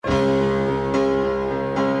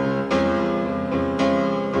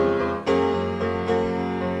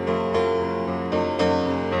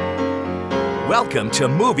Welcome to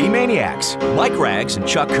Movie Maniacs. Mike Rags and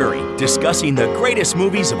Chuck Curry discussing the greatest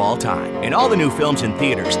movies of all time and all the new films in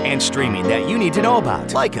theaters and streaming that you need to know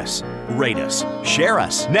about. Like us, rate us, share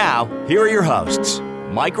us. Now, here are your hosts,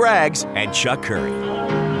 Mike Rags and Chuck Curry.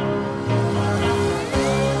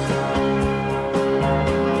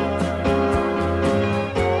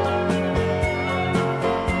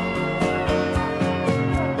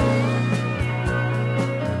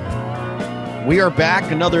 We are back,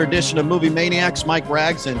 another edition of Movie Maniacs. Mike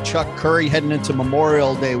Rags and Chuck Curry heading into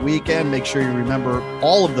Memorial Day weekend. Make sure you remember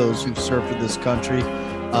all of those who've served for this country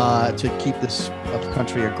to keep this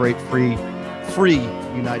country a great free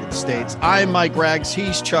United States. I'm Mike Rags.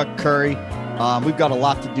 He's Chuck Curry. We've got a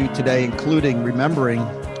lot to do today, including remembering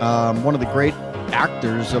one of the great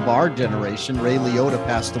actors of our generation. Ray Liotta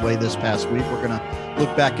passed away this past week. We're going to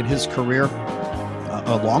look back at his career.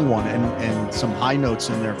 A long one and some high notes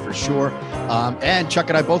in there for sure. And Chuck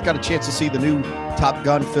and I both got a chance to see the new Top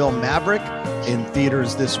Gun film Maverick in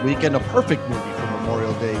theaters this weekend. A perfect movie for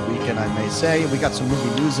Memorial Day weekend, I may say. We got some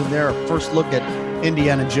movie news in there. A first look at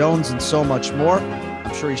Indiana Jones and so much more.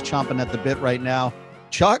 I'm sure he's chomping at the bit right now.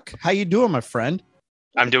 Chuck, how you doing, my friend?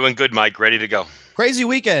 I'm doing good, Mike. Ready to go. Crazy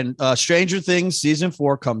weekend. Stranger Things season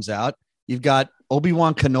 4 comes out. You've got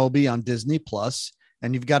Obi-Wan Kenobi on Disney Plus.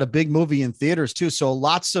 And you've got a big movie in theaters, too. So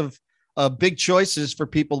lots of big choices for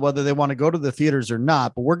people, whether they want to go to the theaters or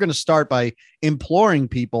not. But we're going to start by imploring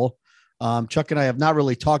people. Chuck and I have not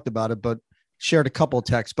really talked about it, but shared a couple of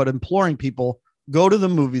texts, but imploring people, go to the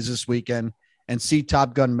movies this weekend and see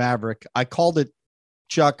Top Gun Maverick. I called it,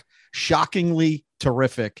 Chuck, shockingly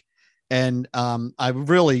terrific. And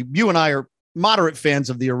you and I are moderate fans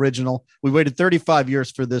of the original. We waited 35 years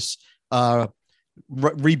for this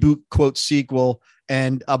reboot quote sequel.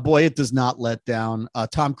 And boy, it does not let down.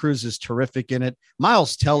 Tom Cruise is terrific in it.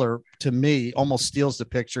 Miles Teller, to me, almost steals the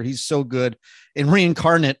picture. He's so good. In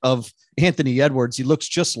reincarnate of Anthony Edwards, he looks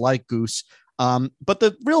just like Goose. But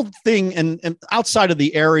the real thing, and outside of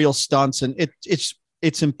the aerial stunts, and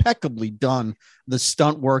it's impeccably done. The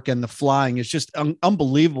stunt work and the flying is just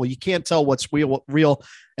unbelievable. You can't tell what's real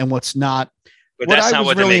and what's not. But that's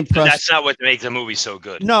not what makes the movie so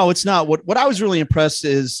good. No, it's not. What I was really impressed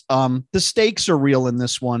is the stakes are real in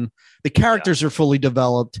this one. The characters are fully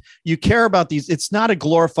developed. You care about these. It's not a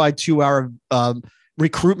glorified 2-hour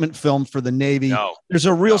recruitment film for the Navy. No, there's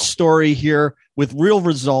a real story here with real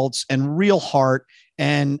results and real heart.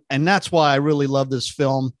 And that's why I really love this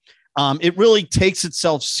film. It really takes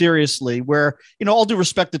itself seriously where, all due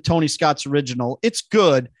respect to Tony Scott's original, it's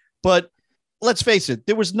good, but let's face it,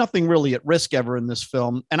 there was nothing really at risk ever in this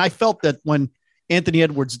film. And I felt that when Anthony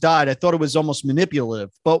Edwards died, I thought it was almost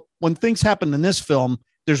manipulative. But when things happen in this film,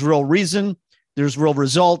 there's real reason, there's real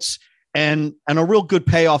results, and a real good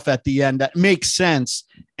payoff at the end that makes sense.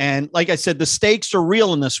 And like I said, the stakes are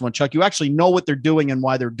real in this one, Chuck. You actually know what they're doing and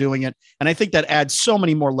why they're doing it. And I think that adds so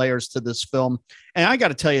many more layers to this film. And I got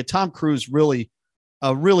to tell you, Tom Cruise really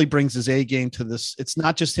brings his A game to this. It's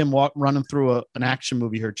not just him running through an action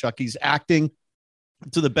movie here, Chuck. He's acting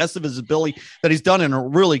to the best of his ability that he's done in a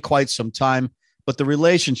really quite some time. But the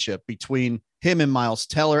relationship between him and Miles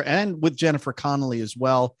Teller and with Jennifer Connelly as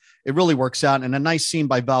well, it really works out. And a nice scene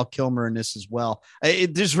by Val Kilmer in this as well.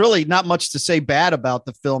 There's really not much to say bad about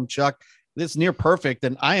the film, Chuck. It's near perfect.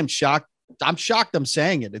 And I am shocked. I'm shocked I'm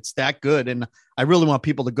saying it. It's that good. And I really want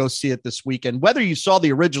people to go see it this weekend. Whether you saw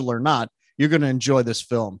the original or not, you're going to enjoy this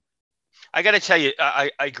film. I got to tell you, I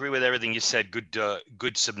agree with everything you said.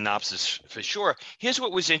 Good synopsis for sure. Here's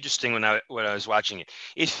what was interesting when I was watching it.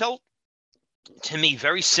 It felt to me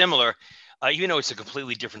very similar, even though it's a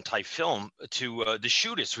completely different type film, to The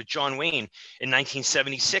Shootist with John Wayne in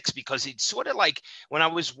 1976, because it's sort of like when I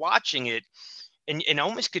was watching it, and I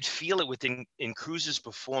almost could feel it within Cruise's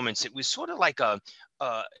performance. It was sort of like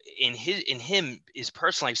in his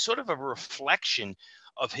personal life, sort of a reflection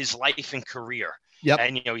of his life and career. Yep.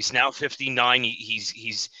 And he's now 59.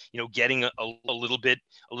 He's getting a little bit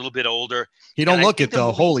older. He don't look it though.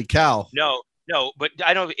 Movie, holy cow. No. But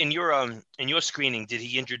I don't. In your screening, did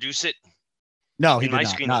he introduce it? No, he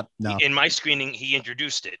did not. No. In my screening, he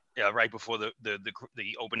introduced it right before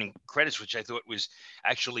the opening credits, which I thought was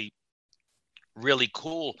actually really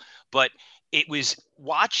cool. But it was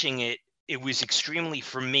watching it. It was extremely,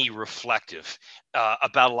 for me, reflective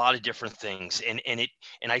about a lot of different things, and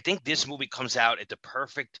I think this movie comes out at the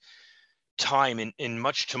perfect time, and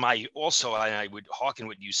much to my also, and I would hearken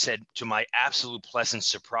what you said, to my absolute pleasant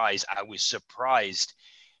surprise. I was surprised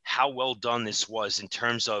how well done this was in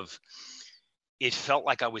terms of it felt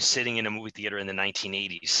like I was sitting in a movie theater in the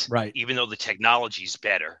 1980s. Right. Even though the technology's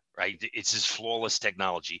better, right? It's this flawless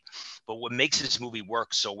technology. But what makes this movie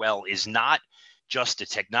work so well is not just the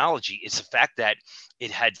technology. It's the fact that it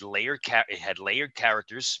had layered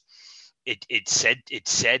characters. It said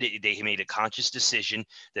they made a conscious decision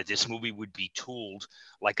that this movie would be tooled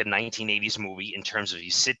like a 1980s movie in terms of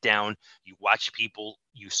you sit down, you watch people,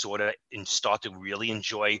 you sort of and start to really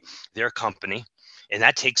enjoy their company, and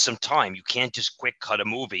that takes some time. You can't just quick cut a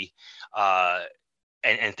movie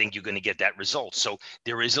and think you're going to get that result. So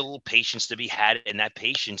there is a little patience to be had, and that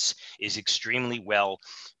patience is extremely well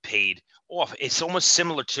paid off. It's almost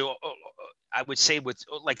similar to I would say with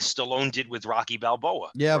like Stallone did with Rocky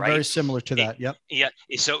Balboa. Yeah, right? very similar to that. Yep. Yeah.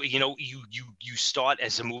 So, you start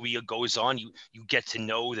as the movie goes on, you get to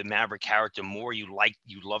know the Maverick character more. You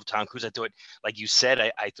love Tom Cruise. I thought, like you said,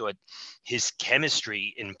 I thought his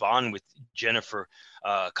chemistry in Bond with Jennifer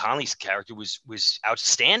Connelly's character was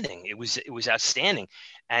outstanding. It was outstanding.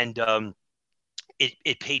 And,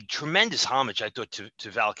 it paid tremendous homage, I thought,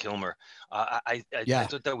 to Val Kilmer. I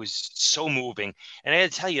thought that was so moving. And I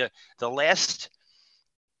got to tell you, the last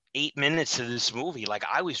 8 minutes of this movie, like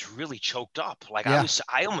I was really choked up. Like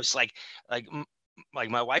I almost like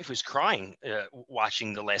my wife was crying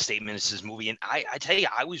watching the last 8 minutes of this movie. And I tell you,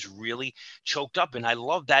 I was really choked up, and I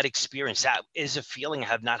love that experience. That is a feeling I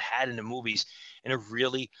have not had in the movies in a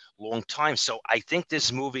really long time. So I think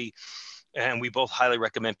this movie, and we both highly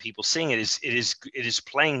recommend people seeing it, it is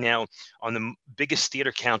playing now on the biggest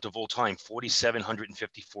theater count of all time,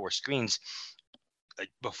 4,754 screens.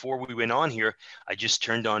 Before we went on here, I just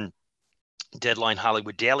turned on Deadline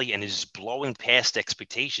Hollywood Daily, and it is blowing past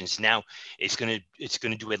expectations. Now it's going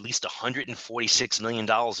to do at least $146 million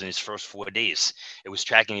in its first 4 days. It was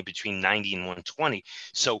tracking it between 90 and 120.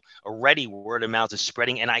 So already word of mouth is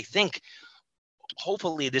spreading. And I think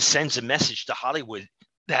hopefully this sends a message to Hollywood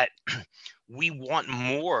that we want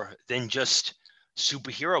more than just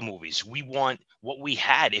superhero movies. We want what we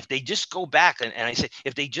had. If they just go back, and I say,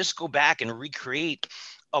 if they just go back and recreate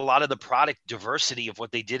a lot of the product diversity of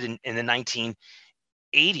what they did in the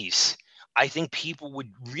 1980s, I think people would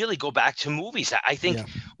really go back to movies. I think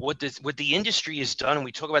what the industry has done, and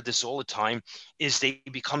we talk about this all the time, is they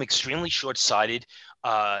become extremely short-sighted.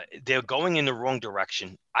 They're going in the wrong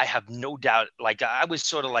direction. I have no doubt. Like I was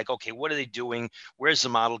sort of like, okay, what are they doing? Where's the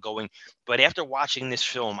model going? But after watching this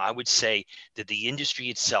film, I would say that the industry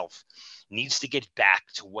itself needs to get back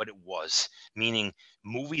to what it was, meaning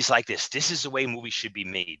movies like this. This is the way movies should be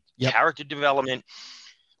made. Yep. Character development,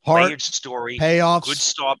 Heart, layered story, payoffs,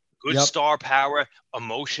 good star power,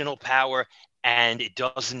 emotional power, and it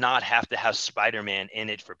does not have to have Spider-Man in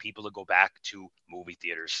it for people to go back to movie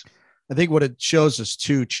theaters. I think what it shows us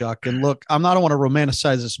too, Chuck, and look, I don't want to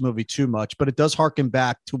romanticize this movie too much, but it does harken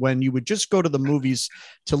back to when you would just go to the movies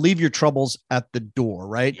to leave your troubles at the door,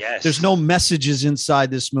 right? Yes. There's no messages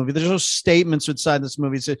inside this movie. There's no statements inside this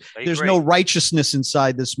movie. There's no righteousness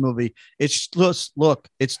inside this movie. It's look,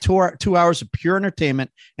 it's 2 hours of pure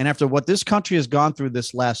entertainment. And after what this country has gone through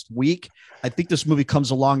this last week, I think this movie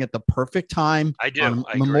comes along at the perfect time. I do. On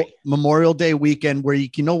I agree. Memorial Day weekend, where you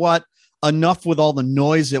know what? Enough with all the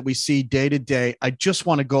noise that we see day to day. I just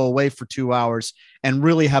want to go away for 2 hours and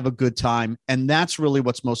really have a good time. And that's really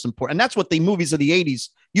what's most important. And that's what the movies of the 80s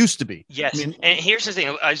used to be. Yes. And here's the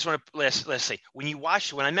thing. I just want to let's say, when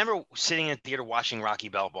I remember sitting in the theater watching Rocky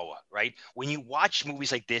Balboa, right? When you watch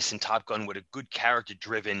movies like this and Top Gun with a good character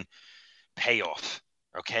driven payoff,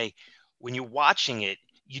 okay? When you're watching it,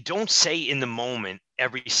 you don't say in the moment,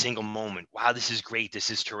 every single moment, wow, this is great.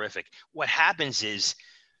 This is terrific. What happens is,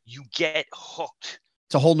 you get hooked.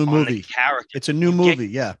 It's a whole new movie. Character. It's a new movie.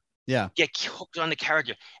 Yeah. Get hooked on the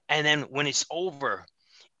character. And then when it's over,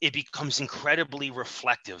 it becomes incredibly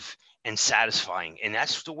reflective and satisfying. And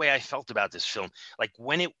that's the way I felt about this film. Like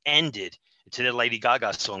when it ended to the Lady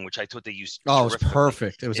Gaga song, which I thought they used. Oh, it was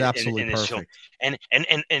perfect. It was absolutely in this perfect.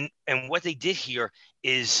 Film. And what they did here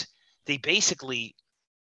is they basically,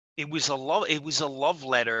 it was a love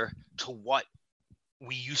letter to what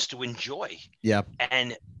we used to enjoy. Yeah.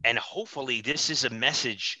 And hopefully this is a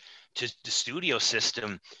message to the studio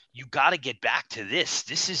system. You got to get back to this.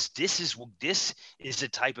 This is the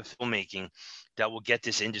type of filmmaking that will get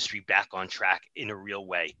this industry back on track in a real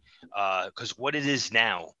way. Because what it is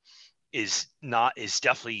now is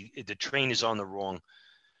definitely, the train is on the wrong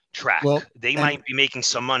track. Well, they might be making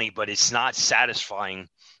some money, but it's not satisfying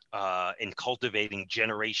in cultivating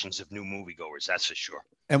generations of new moviegoers. That's for sure.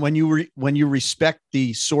 And when you respect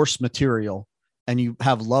the source material and you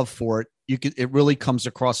have love for it, it really comes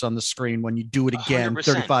across on the screen when you do it again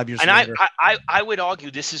 35 years later. And I would argue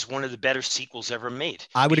this is one of the better sequels ever made.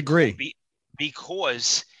 I would agree.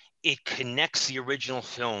 because it connects the original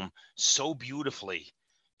film so beautifully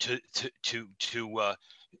to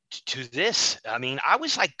this. I mean, I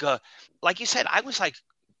was like you said, I was like,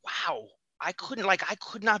 wow, I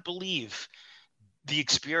could not believe the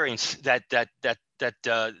experience that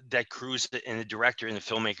Cruise and the director and the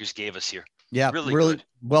filmmakers gave us here. Yeah, Really really good.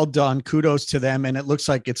 well done. Kudos to them. And it looks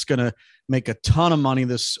like it's going to make a ton of money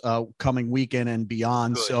this coming weekend and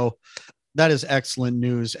beyond. Good. So that is excellent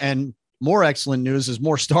news. And more excellent news is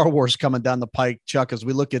more Star Wars coming down the pike, Chuck, as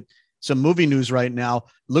we look at some movie news right now.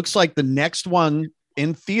 Looks like the next one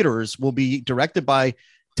in theaters will be directed by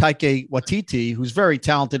Taika Waititi, who's very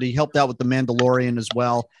talented. He helped out with The Mandalorian as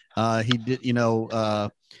well. He did,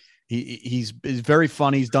 he's very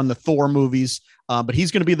funny. He's done the Thor movies, but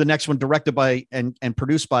he's going to be the next one directed by and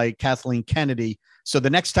produced by Kathleen Kennedy. So the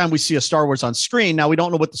next time we see a Star Wars on screen, now we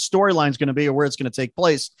don't know what the storyline is going to be or where it's going to take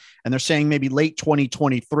place. And they're saying maybe late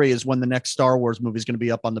 2023 is when the next Star Wars movie is going to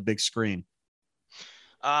be up on the big screen.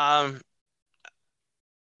 I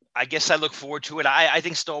guess I look forward to it. I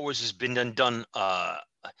think Star Wars has been done. I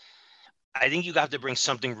think you have to bring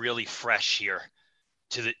something really fresh here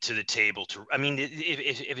to the table. I mean,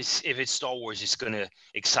 if it's Star Wars, it's going to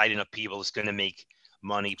excite enough people. It's going to make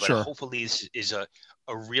money. But Sure. hopefully, this is a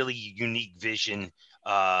really unique vision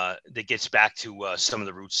that gets back to some of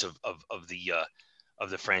the roots of the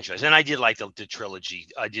franchise. And I did like the trilogy.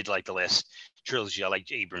 I did like the last trilogy. I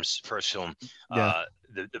liked Abrams' first film the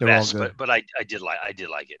best, but I did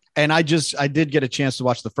like it. And I did get a chance to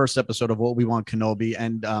watch the first episode of Obi-Wan Kenobi,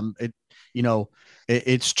 and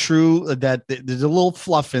it's true that there's a little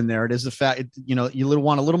fluff in there. It is the fact, you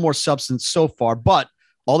want a little more substance so far, but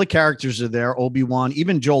all the characters are there. Obi-Wan,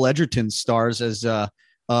 even Joel Edgerton stars as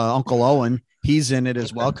Uncle Owen. He's in it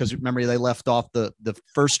as well, because remember they left off the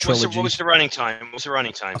first trilogy. What was the running time?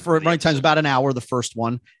 Running time's about an hour, the first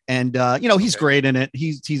one, and he's great in it.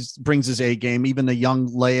 He's brings his A game. Even the young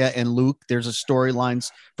Leia and Luke, there's a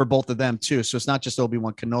storylines for both of them too. So it's not just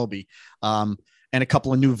Obi-Wan Kenobi, and a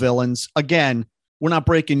couple of new villains. Again, we're not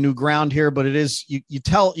breaking new ground here, but it is you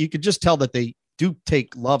could just tell that they do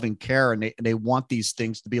take love and care, and they want these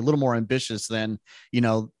things to be a little more ambitious than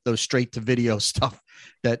those straight to video stuff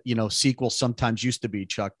that sequels sometimes used to be.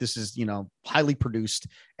 Chuck, this is highly produced,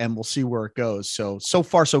 and we'll see where it goes. So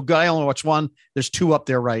far so good. I only watched one. There's two up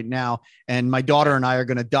there right now, and my daughter and I are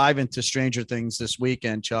going to dive into Stranger Things this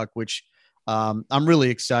weekend, Chuck, which I'm really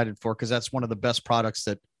excited for, because that's one of the best products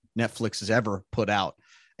that Netflix has ever put out.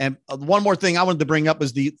 And one more thing I wanted to bring up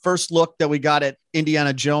is the first look that we got at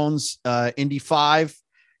Indiana Jones, Indy 5.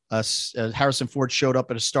 Harrison Ford showed up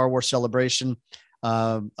at a Star Wars Celebration,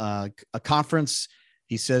 a conference.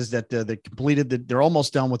 He says that they completed they're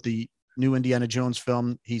almost done with the new Indiana Jones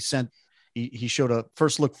film. He showed a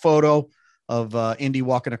first look photo of Indy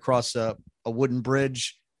walking across a wooden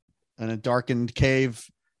bridge in a darkened cave.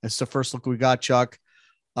 It's the first look we got, Chuck.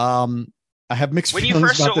 I have mixed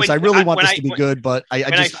feelings about this. I really want this to be good, but I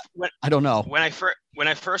don't know. When I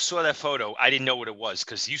first saw that photo, I didn't know what it was,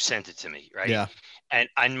 because you sent it to me, right? Yeah. And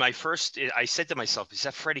I said to myself, is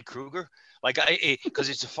that Freddy Krueger? Because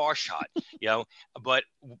it's a far shot, But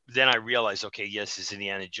then I realized, okay, yes, it's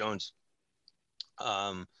Indiana Jones.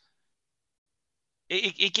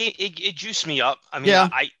 It juiced me up. I mean, yeah.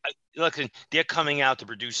 I look, they're coming out. The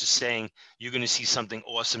producers saying you're going to see something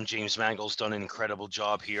awesome. James Mangold's done an incredible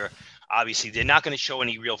job here. Obviously, they're not going to show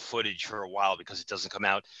any real footage for a while, because it doesn't come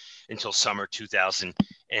out until summer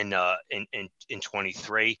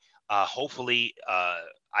 2023. Hopefully,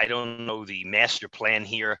 I don't know the master plan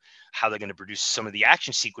here, how they're going to produce some of the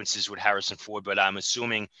action sequences with Harrison Ford, but I'm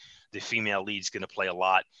assuming the female lead's going to play a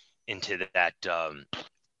lot into that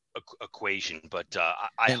equation. But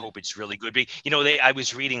I hope it's really good. I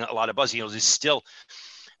was reading a lot of buzz. There's still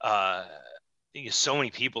so many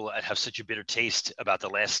people that have such a bitter taste about the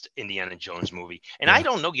last Indiana Jones movie, and I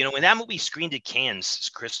don't know. When that movie screened at Cannes,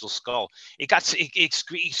 Crystal Skull, it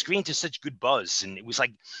screened to such good buzz, and it was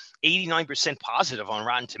like 89% positive on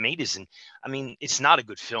Rotten Tomatoes, and I mean, it's not a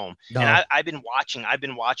good film. No. And I've been watching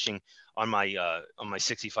on my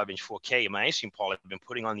 65-inch 4K in my ice cream parlor. I've been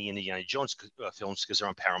putting on the Indiana Jones films, because they're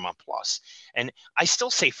on Paramount Plus. And I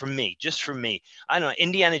still say, just for me, I don't know,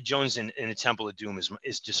 Indiana Jones in the Temple of Doom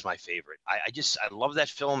is just my favorite. I love that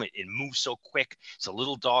film. It moves so quick. It's a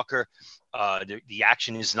little darker. The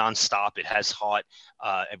action is nonstop. It has heart.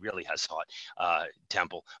 It really has heart.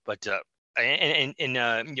 Temple, but.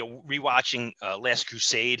 Rewatching Last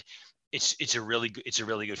Crusade, it's a really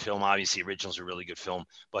good film. Obviously, the original's a really good film,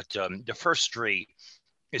 but the first three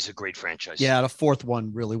is a great franchise. Yeah, the fourth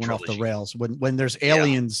one really went off the rails when there's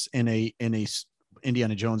aliens in a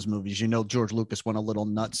Indiana Jones movies. You know, George Lucas went a little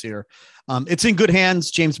nuts here. It's in good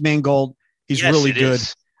hands. James Mangold, he's really good.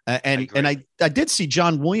 And I did see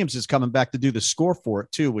John Williams is coming back to do the score for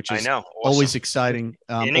it too, which is awesome. Always exciting.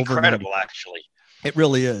 And incredible, actually. It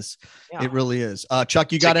really is. Yeah. It really is.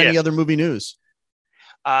 Chuck, you got any other movie news?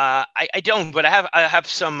 I don't, but I have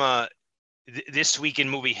some this week in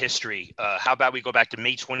movie history. How about we go back to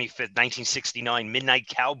May 25th, 1969, Midnight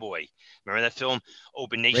Cowboy. Remember that film?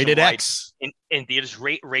 Opened nationwide. Rated X. In theaters,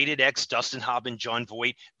 rated X, Dustin Hoffman, John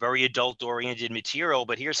Voight, very adult-oriented material.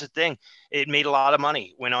 But here's the thing. It made a lot of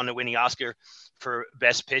money. Went on to win the Oscar for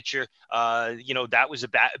Best Picture. That was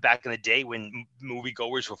back in the day when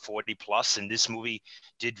moviegoers were 40 plus, and this movie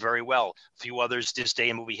did very well. A few others this day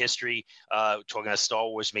in movie history, talking about Star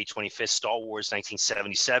Wars, May 25th, Star Wars,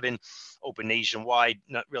 1977, open nationwide.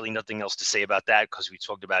 Nothing else to say about that because we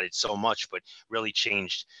talked about it so much, but really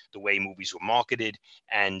changed the way movies were marketed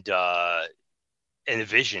and the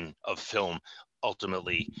vision of film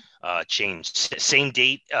ultimately changed. Same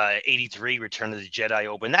date, 83, Return of the Jedi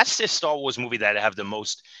open. That's the Star Wars movie that I have the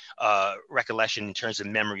most recollection in terms of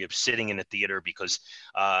memory of sitting in the theater because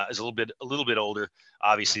I was a little bit older,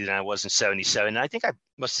 obviously, than I was in 77. And I think I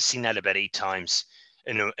must have seen that about 8 times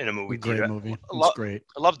in a movie theater. Great movie. It's great.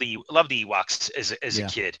 I love the Ewoks as a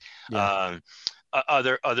kid. Yeah.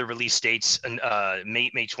 Other release dates, May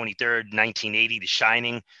 23rd, 1980, The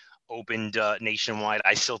Shining opened nationwide.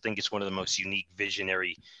 I still think it's one of the most unique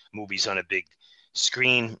visionary movies on a big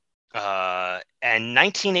screen. And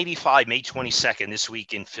 1985, May 22nd, this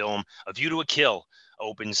week in film, A View to a Kill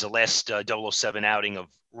opens the last 007 outing of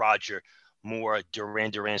Roger Moore.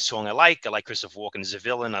 Duran song I like Christopher Walken as a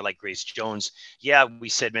villain. I like Grace Jones. Yeah, we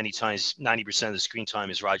said many times 90% of the screen time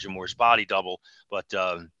is Roger Moore's body double, but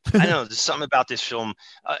I don't know, there's something about this film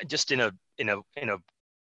just in a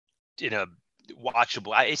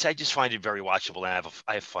watchable. I just find it very watchable, and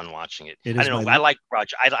I have fun watching it. I don't know. I like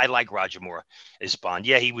Roger. I like Roger Moore as Bond.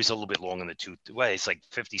 Yeah, he was a little bit long in the tooth. Well, it's like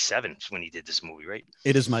 57 when he did this movie, right?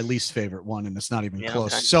 It is my least favorite one, and it's not even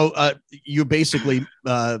close. Okay. So you're basically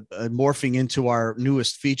morphing into our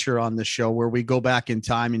newest feature on the show, where we go back in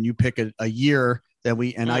time and you pick a year that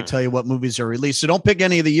I tell you what movies are released. So don't pick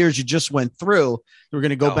any of the years you just went through. We're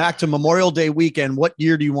going to go back to Memorial Day weekend. What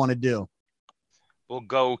year do you want to do? We'll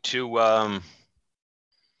go to.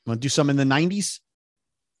 Want to do some in the 90s?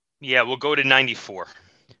 Yeah, we'll go to 94.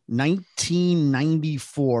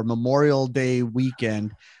 1994, Memorial Day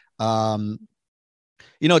weekend. Chuck,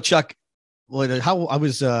 how I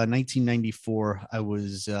was 1994. I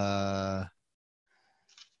was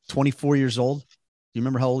 24 years old. Do you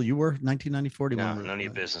remember how old you were? 1994? No, none of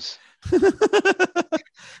your business.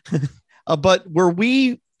 But were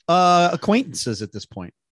we acquaintances at this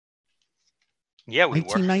point? Yeah, we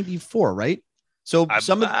 1994, were. Right? So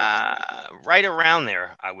some right around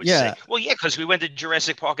there, I would say. Well, yeah, because we went to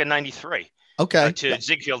Jurassic Park in 93. Okay. To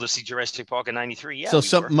Ziegfeld to see Jurassic Park in 93. Yeah.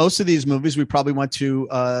 So most of these movies we probably went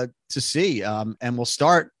to see. And we'll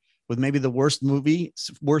start with maybe the worst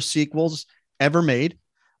sequels ever made.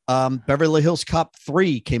 Beverly Hills Cop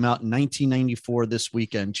 3 came out in 1994 this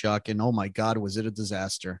weekend, Chuck. And oh my God, was it a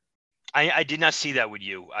disaster? I did not see that with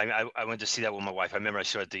you. I went to see that with my wife. I remember I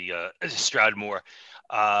saw it at the Stroudmoor.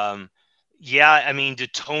 Yeah, I mean, the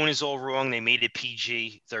tone is all wrong. They made it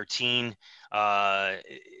PG-13.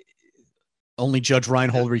 Only Judge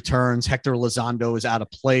Reinhold returns. Hector Elizondo is out of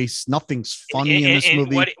place. Nothing's funny in this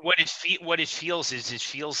movie. What it feels is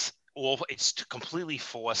it's completely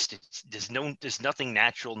forced. There's nothing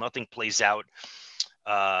natural. Nothing plays out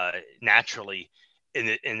naturally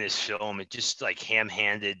in this film. It just like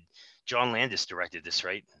ham-handed. John Landis directed this,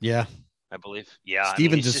 right? Yeah, I believe. Yeah,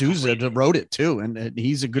 Steven D'Souza wrote it too, and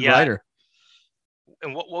he's a good writer.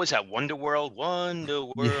 And what was that? Wonder World,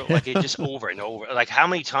 like it just over and over. Like how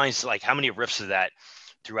many times? Like how many riffs of that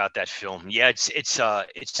throughout that film? Yeah, it's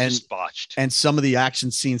just botched. And some of the action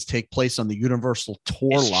scenes take place on the Universal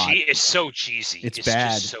tour lot. It's so cheesy. It's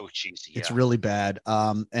bad. Just so cheesy. It's really bad.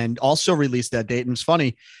 And also released that date. And it's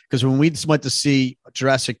funny because when we went to see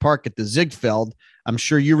Jurassic Park at the Ziegfeld, I'm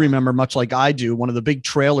sure you remember, much like I do, one of the big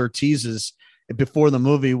trailer teases before the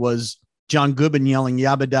movie was John Goodman yelling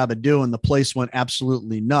 "Yabba Dabba Doo," and the place went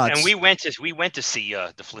absolutely nuts. And we went to see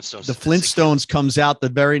the Flintstones. The Flintstones comes out the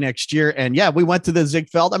very next year, and yeah, we went to the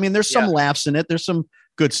Ziegfeld. I mean, there's some laughs in it. There's some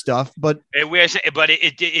good stuff, but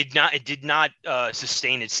it did not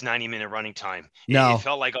sustain its 90-minute running time. No, it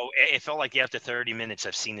felt like after 30 minutes,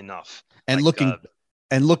 I've seen enough. And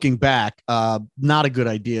looking back, not a good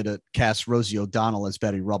idea to cast Rosie O'Donnell as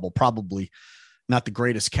Betty Rubble. Probably not the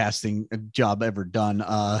greatest casting job ever done.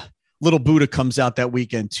 Little Buddha comes out that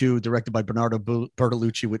weekend too, directed by Bernardo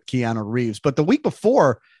Bertolucci with Keanu Reeves. But the week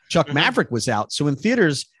before, Chuck Maverick was out. So in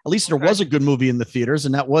theaters, at least there was a good movie in the theaters,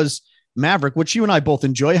 and that was Maverick, which you and I both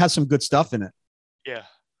enjoy. It has some good stuff in it.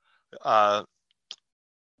 Yeah.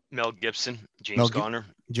 Mel Gibson, James Garner,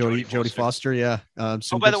 Jodie Foster. Yeah.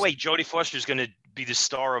 By the way, Jodie Foster is going to be the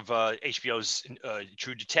star of HBO's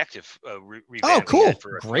True Detective. Oh, cool!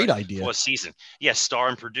 Great idea. Fourth season. Yeah, star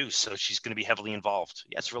and produce. So she's going to be heavily involved.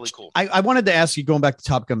 Yeah, it's really cool. I wanted to ask you, going back to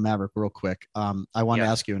Top Gun Maverick real quick. I wanted to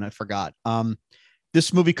ask you, and I forgot.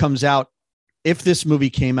 This movie comes out. If this movie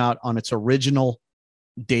came out on its original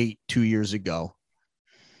date 2 years ago,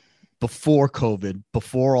 before COVID,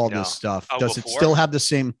 before all this stuff, does it still have the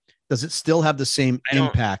same? Does it still have the same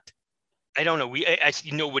impact? I don't know.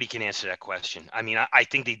 Nobody can answer that question. I mean, I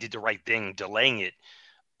think they did the right thing delaying it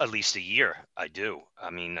at least a year. I do.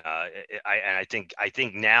 I mean, I think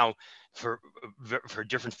now for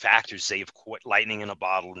different factors, they've caught lightning in a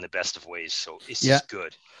bottle in the best of ways. So it's just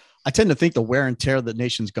good. I tend to think the wear and tear the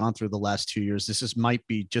nation's gone through the last 2 years, might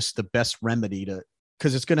be just the best remedy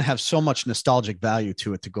because it's going to have so much nostalgic value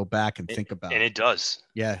to it to go back and think about. And it does.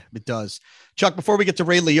 Yeah, it does. Chuck, before we get to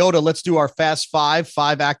Ray Liotta, let's do our fast five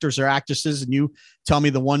actors or actresses. And you tell me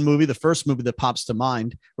the first movie that pops to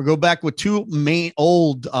mind. We'll go back with two main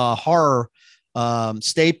old horror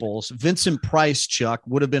staples. Vincent Price, Chuck,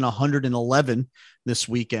 would have been 111 this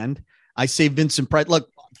weekend. I say Vincent Price. Look,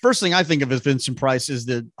 first thing I think of as Vincent Price is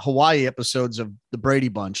the Hawaii episodes of the Brady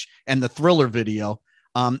Bunch and the Thriller video.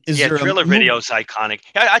 Thriller video is iconic.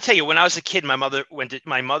 I tell you, when I was a kid, my mother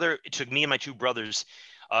took me and my two brothers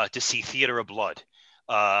to see Theater of Blood,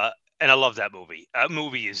 and I love that movie. That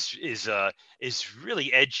movie is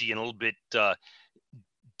really edgy and a little bit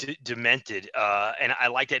demented, and I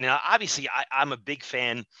like that. Now, obviously, I'm a big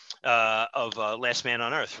fan of Last Man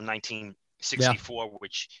on Earth from 1964,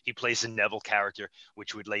 which he plays the Neville character,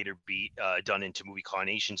 which would later be done into movie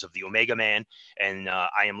carnations of the Omega Man and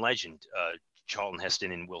I Am Legend. Charlton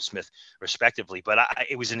Heston and Will Smith, respectively. But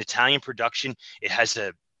it was an Italian production. It has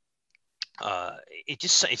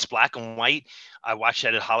it's black and white. I watched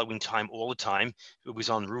that at Halloween time all the time. It was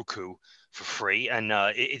on Roku for free, and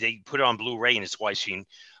they put it on Blu-ray in its widescreen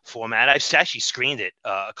format. I've actually screened it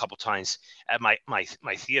a couple times at my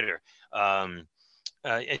theater.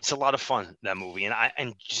 It's a lot of fun, that movie,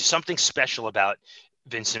 and just something special about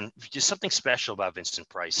Vincent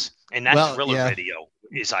Price, and that Thriller video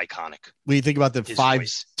is iconic. When you think about the five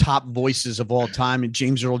top voices of all time, and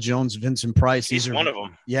James Earl Jones, Vincent Price, he's one of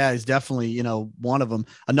them. Yeah, he's definitely one of them.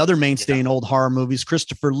 Another mainstay in old horror movies.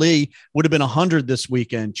 Christopher Lee would have been 100 this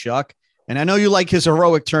weekend, Chuck. And I know you like his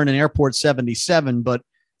heroic turn in Airport 77, but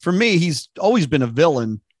for me, he's always been a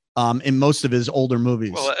villain in most of his older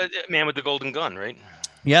movies. Well, Man with the Golden Gun, right?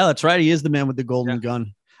 Yeah, that's right. He is the Man with the Golden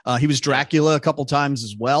Gun. He was Dracula a couple times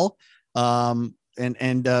as well.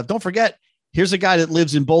 And don't forget, here's a guy that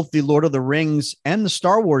lives in both the Lord of the Rings and the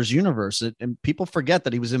Star Wars universe. And people forget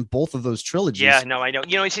that he was in both of those trilogies. Yeah, no, I know.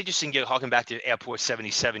 It's interesting, harking back to Airport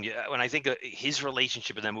 77. When I think of his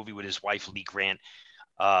relationship in that movie with his wife, Lee Grant,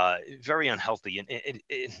 very unhealthy. And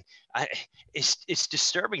it's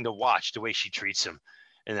disturbing to watch the way she treats him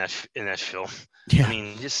in that film. Yeah. I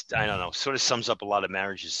mean, I don't know, sort of sums up a lot of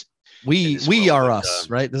marriages. We are us,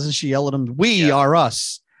 right? Doesn't she yell at him? We are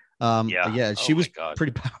us. She was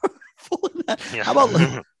pretty powerful in that. Yeah.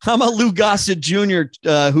 How about Lou Gossett Jr.,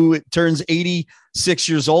 who turns 86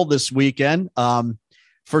 years old this weekend?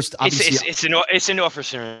 First, obviously, it's an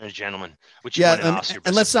officer and a gentleman. Which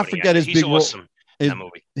and let's not forget his big role.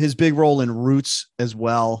 His big role in Roots as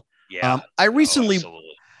well. Yeah, I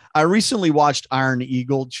recently watched Iron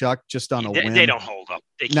Eagle, Chuck, just on a whim. They don't hold up.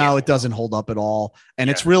 It doesn't hold up at all. And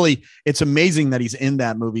it's amazing that he's in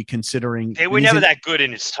that movie, considering they were never that good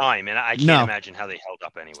in its time. And I can't imagine how they held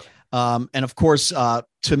up anyway. And of course,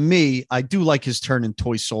 to me, I do like his turn in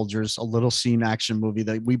Toy Soldiers, a little scene action movie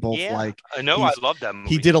that we both like. I know. I love that movie.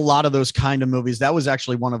 He did a lot of those kind of movies. That was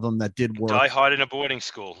actually one of them that did work. Die Hard in a Boarding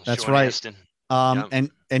School. That's Sean right. Astin.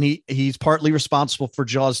 And he's partly responsible for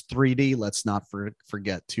Jaws 3D. Let's not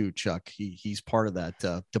forget too, Chuck. He's part of that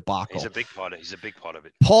debacle. He's a big part of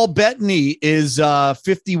it. Paul Bettany is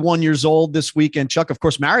 51 years old this weekend. Chuck, of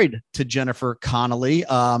course, married to Jennifer Connelly.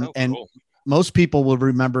 And cool. Most people will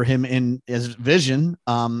remember him as Vision.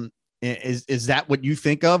 Is that what you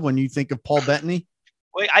think of when you think of Paul Bettany?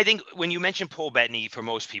 Well, I think when you mention Paul Bettany, for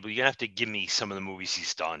most people, you're gonna have to give me some of the movies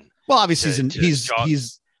he's done. Well, obviously,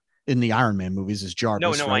 he's in the Iron Man movies as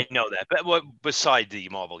Jarvis. No, right? I know that. But beside the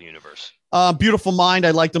Marvel universe. Beautiful Mind.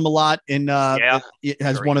 I liked him a lot. And it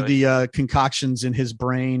has one good. of the concoctions in his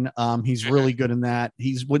brain. He's really good in that.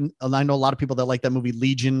 I know a lot of people that like that movie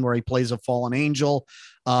Legion, where he plays a fallen angel.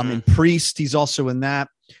 In Priest, he's also in that.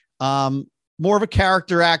 More of a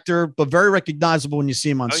character actor, but very recognizable when you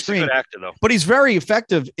see him on screen. He's a good actor, though. But he's very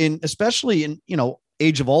effective especially in,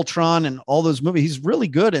 Age of Ultron and all those movies. He's really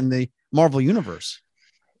good in the Marvel universe.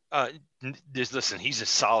 Listen, he's a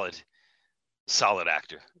solid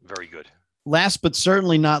actor. Very good. Last but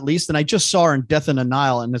certainly not least, and I just saw her in Death on the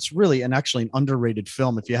Nile, and it's really actually an underrated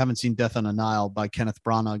film if you haven't seen Death on the Nile by Kenneth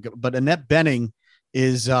Branagh. But Annette Bening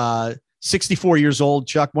is 64 years old,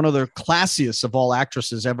 Chuck, one of the classiest of all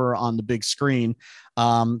actresses ever on the big screen.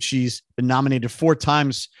 She's been nominated 4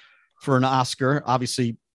 times for an Oscar.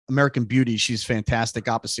 Obviously, American Beauty, she's fantastic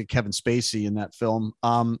opposite Kevin Spacey in that film.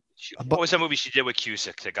 What was that movie she did with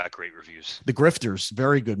Cusick that got great reviews? The Grifters,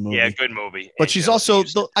 very good movie. Yeah, good movie. But she's also,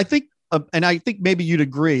 I think maybe you'd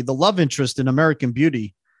agree, the love interest in American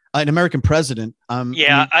Beauty, an American President. I want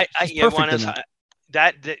to.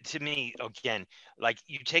 That to me, again, like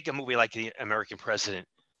you take a movie like The American President,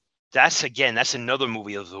 that's another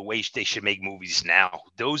movie of the way they should make movies now.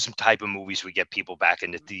 Those type of movies would get people back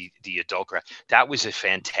into the adult crowd. That was a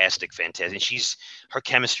fantastic. And her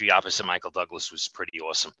chemistry opposite Michael Douglas was pretty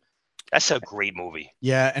awesome. That's a great movie.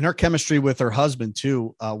 Yeah, and her chemistry with her husband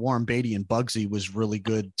too, Warren Beatty and Bugsy, was really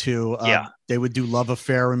good too. They would do Love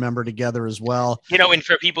Affair, remember, together as well. And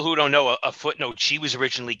for people who don't know, a footnote: she was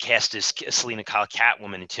originally cast as Selena Kyle,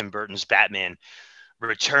 Catwoman in Tim Burton's Batman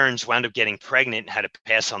Returns. Wound up getting pregnant, had to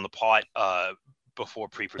pass on the part before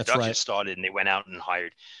pre-production started, and they went out and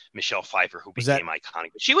hired Michelle Pfeiffer, who became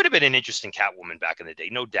iconic. But she would have been an interesting Catwoman back in the day,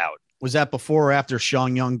 no doubt. Was that before or after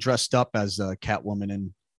Sean Young dressed up as Catwoman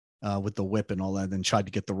and with the whip and all that, and tried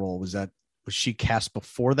to get the role? Was she cast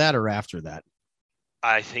before that or after that?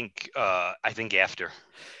 I think after.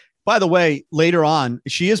 By the way, later on,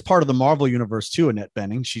 she is part of the Marvel universe too, Annette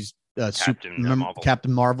Bening. She's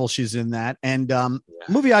Captain Marvel. She's in that. And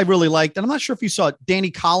movie I really liked, and I'm not sure if you saw it,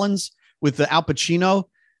 Danny Collins with Al Pacino.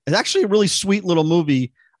 It's actually a really sweet little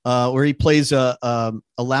movie where he plays a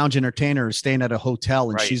lounge entertainer staying at a hotel,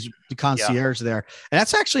 and she's the concierge there. And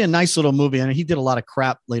that's actually a nice little movie. And he did a lot of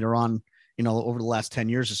crap later on, over the last 10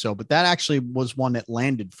 years or so, but that actually was one that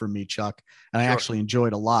landed for me, Chuck, and I actually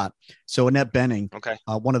enjoyed a lot. So Annette Bening,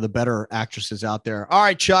 one of the better actresses out there. All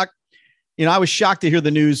right, Chuck, I was shocked to hear the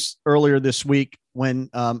news earlier this week when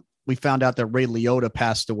we found out that Ray Liotta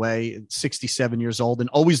passed away at 67 years old, and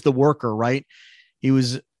always the worker, right? He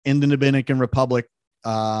was in the Dominican Republic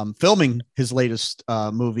filming his latest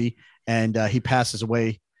movie, and he passes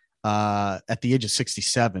away at the age of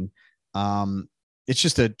 67. It's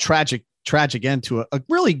just a tragic end to a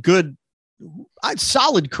really good,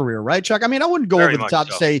 solid career, right, Chuck? I mean, I wouldn't go over the top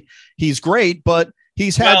to say he's great, but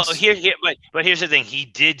he's had. Well, but here's the thing: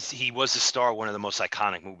 he was the star of one of the most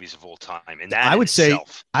iconic movies of all time, and that I would say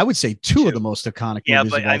two of the most iconic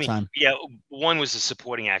movies of all time. Yeah, one was a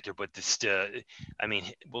supporting actor, but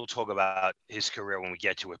we'll talk about his career when we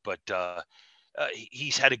get to it. But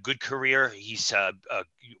he's had a good career. He's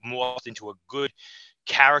morphed into a good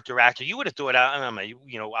character actor. You would have thought,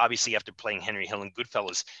 obviously after playing Henry Hill in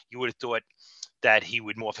Goodfellas, you would have thought that he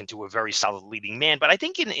would morph into a very solid leading man. But I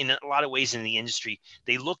think in a lot of ways in the industry,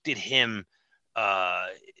 they looked at him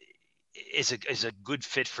as a good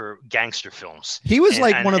fit for gangster films. He was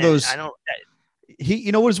one of those.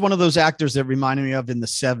 He was one of those actors that reminded me of in the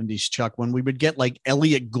 70s, Chuck, when we would get like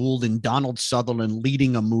Elliot Gould and Donald Sutherland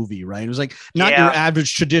leading a movie, right? It was like not your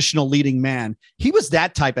average traditional leading man. He was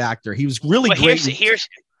that type of actor. He was really great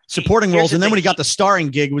supporting roles. And then when he got the starring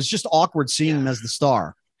gig, it was just awkward seeing him as the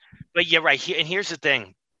star. But yeah, right. And here's the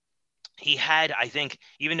thing. He had, I think,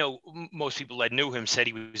 even though most people that knew him said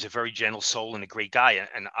he was a very gentle soul and a great guy,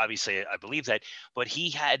 and obviously I believe that, but he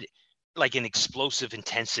had like an explosive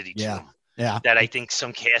intensity to him. Yeah. That I think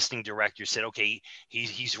some casting director said, okay,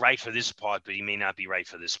 he's right for this part, but he may not be right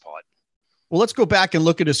for this part. Well, let's go back and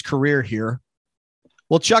look at his career here.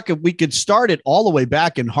 Well, Chuck, if we could start it all the way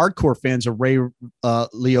back, and hardcore fans of Ray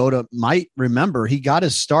Liotta might remember, he got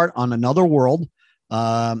his start on Another World.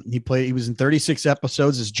 He was in 36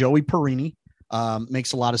 episodes as Joey Perini.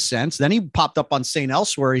 Makes a lot of sense. Then he popped up on St.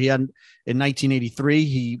 Elsewhere. He had in 1983,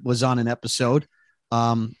 he was on an episode,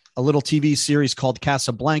 a little TV series called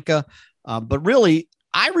Casablanca. But really,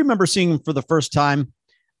 I remember seeing him for the first time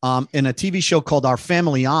in a TV show called Our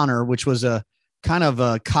Family Honor, which was a kind of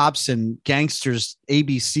a cops and gangsters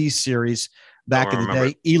ABC series back in the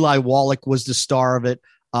day. Eli Wallach was the star of it.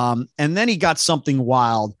 And then he got Something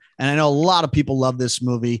Wild. And I know a lot of people love this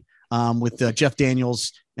movie with Jeff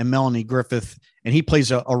Daniels and Melanie Griffith. and he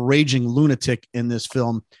plays a raging lunatic in this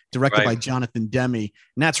film, directed by Jonathan Demme. And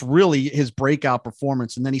that's really his breakout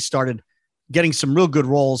performance. And then he started getting some real good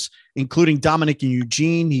roles, including Dominic and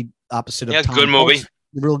Eugene. He opposite of Tom good movie. Hulce,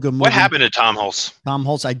 real good movie. What happened to Tom Hulce? Tom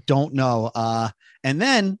Hulce, I don't know. And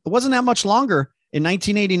then it wasn't that much longer in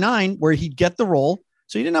 1989 where he'd get the role.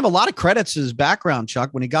 So he didn't have a lot of credits in his background, Chuck,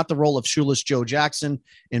 when he got the role of Shoeless Joe Jackson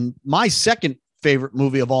in my second favorite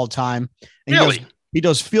movie of all time. And really? He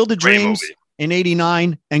does Field of Dreams movie. in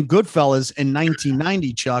 89 and Goodfellas in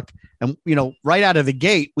 1990, Chuck. And, right out of the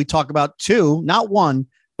gate, we talk about two, not one,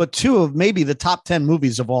 but two of maybe the top 10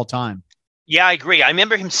 movies of all time. Yeah, I agree. I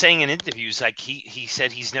remember him saying in interviews, like he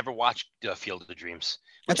said he's never watched Field of Dreams,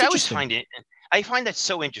 which I always find it. I find that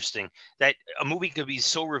so interesting that a movie could be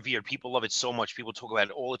so revered. People love it so much. People talk about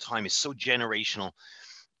it all the time. It's so generational.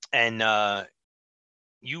 And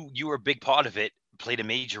you were a big part of it, played a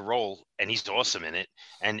major role, and he's awesome in it.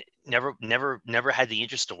 And never had the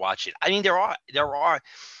interest to watch it. I mean, there are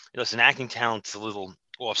listen, acting talent's a little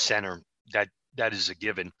off center. That is a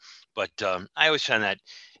given. But I always found that.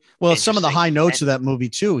 Well, some of the high notes of that movie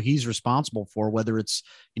too, he's responsible for, whether it's,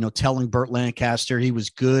 telling Burt Lancaster he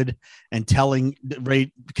was good and telling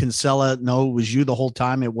Ray Kinsella, no, it was you the whole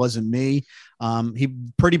time. It wasn't me. He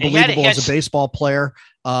pretty believable as a baseball player.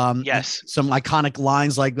 Yes. Some iconic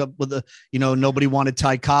lines like with the, nobody wanted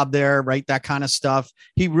Ty Cobb there, right? That kind of stuff.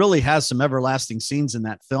 He really has some everlasting scenes in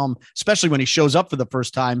that film, especially when he shows up for the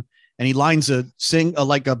first time and he lines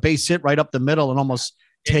like a base hit right up the middle and almost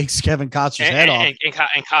takes Kevin Costner's head off.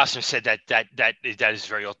 And Costner said that is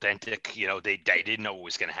very authentic. They didn't know what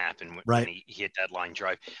was going to happen when he hit that line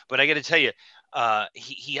drive. But I got to tell you,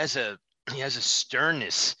 he has a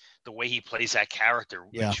sternness, the way he plays that character,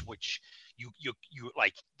 which you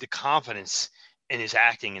like. The confidence in his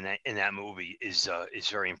acting in that movie is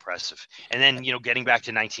very impressive. And then getting back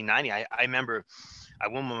to 1990, I remember I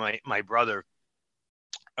went with my brother.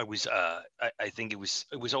 I was I think it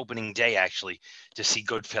was opening day actually to see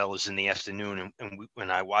Goodfellas in the afternoon, and when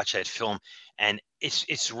I watched that film, and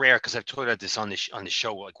it's rare because I've talked about this on the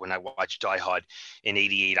show. Like when I watched Die Hard in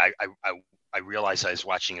 '88, I realized I was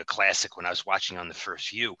watching a classic when I was watching on the first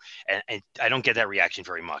view, and I don't get that reaction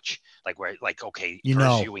very much. Okay,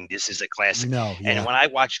 first viewing, this is a classic. And when I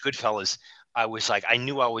watched Goodfellas, I was like, I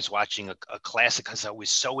knew I was watching a classic because I was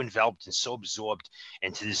so enveloped and so absorbed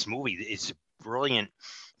into this movie. It's a brilliant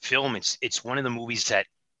film. It's one of the movies that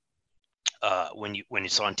when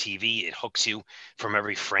it's on TV, it hooks you from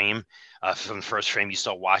every frame, from the first frame you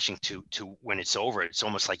start watching to when it's over. It's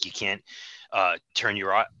almost like you can't turn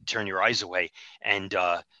your eyes away. And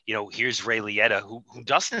here's Ray Liotta, who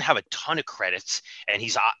doesn't have a ton of credits, and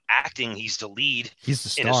he's acting. He's the lead. He's the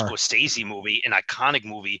star in a Scorsese movie, an iconic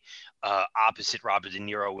movie, opposite Robert De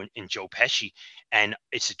Niro and Joe Pesci. And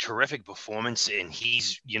it's a terrific performance. And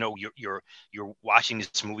he's, you're watching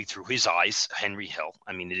this movie through his eyes, Henry Hill.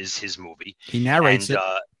 I mean, it is his movie. He narrates it.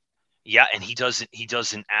 And he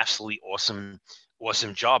does an absolutely awesome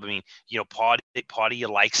job. I mean, part of you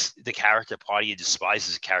likes the character, part of you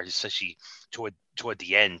despises the character, especially toward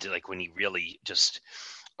the end, like when he really just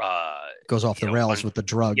goes off the rails with the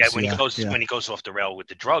drugs. Yeah, when he goes off the rail with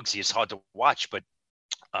the drugs, it's hard to watch, but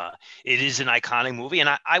it is an iconic movie, and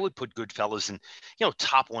I would put Goodfellas in,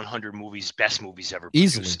 top 100 movies, best movies ever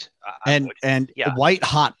produced. Easily. And white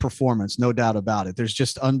hot performance, no doubt about it. There's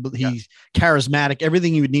just he's charismatic,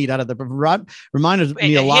 everything you would need out of the reminded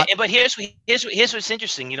me a lot. But here's what's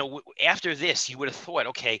interesting. After this, you would have thought,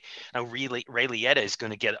 okay, now Ray Liotta is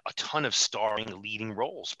going to get a ton of starring leading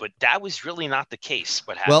roles, but that was really not the case.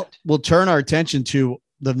 What happened? Well, we'll turn our attention to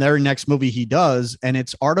the very next movie he does, and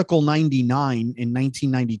it's Article 99 in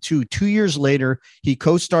 1992. 2 years later, he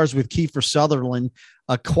co-stars with Kiefer Sutherland,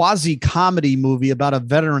 a quasi-comedy movie about a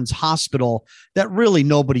veterans hospital that really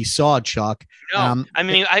nobody saw, Chuck. No, I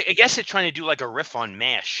mean, I guess they're trying to do like a riff on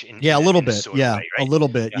MASH. A little bit. Yeah, way, right? A little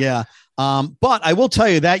bit. Yeah. But I will tell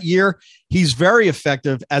you that year, he's very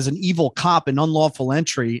effective as an evil cop in Unlawful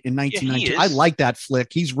Entry in 1992. I like that flick.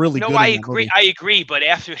 He's really good. No, I agree. I agree. But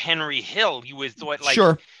after Henry Hill, you would thought like,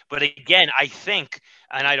 sure. But again, I think,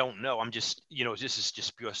 and I don't know, I'm just, this is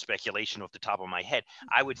just pure speculation off the top of my head.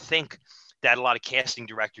 I would think that a lot of casting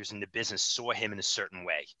directors in the business saw him in a certain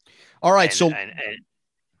way. All right.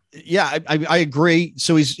 Yeah, I agree.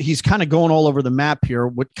 So he's kind of going all over the map here.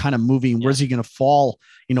 What kind of movie and where's he going to fall?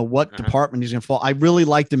 What department he's going to fall. I really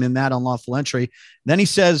liked him in that Unlawful Entry. Then he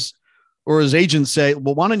says, or his agents say,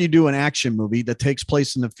 well, why don't you do an action movie that takes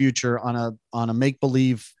place in the future on a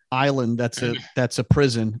make-believe island that's a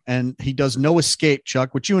prison? And he does No Escape,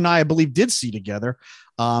 Chuck, which you and I believe did see together.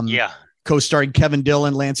 Co-starring Kevin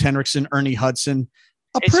Dillon, Lance Henriksen, Ernie Hudson.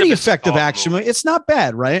 a It's pretty bizarre effective action movie. It's not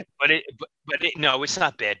bad, right? No, it's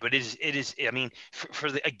not bad. But it is. I mean,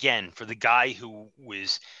 for the guy who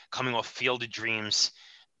was coming off Field of Dreams,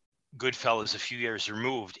 Goodfellas, a few years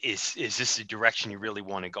removed, is this the direction you really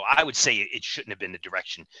want to go? I would say it shouldn't have been the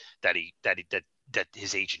direction that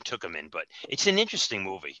his agent took him in. But it's an interesting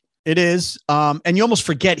movie. It is. And you almost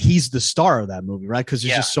forget he's the star of that movie, right? Because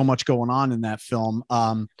there's just so much going on in that film.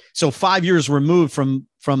 So 5 years removed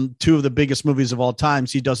from two of the biggest movies of all time,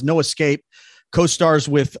 he does No Escape, co-stars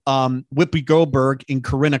with Whoopi Goldberg in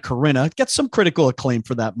Corinna. Gets some critical acclaim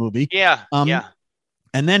for that movie. Yeah.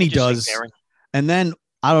 And then he does. And then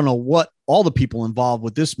I don't know what all the people involved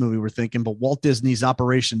with this movie were thinking, but Walt Disney's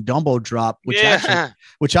Operation Dumbo Drop, which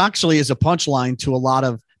actually is a punchline to a lot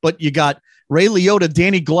of. But you got Ray Liotta,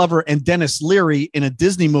 Danny Glover, and Dennis Leary in a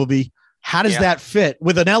Disney movie. How does that fit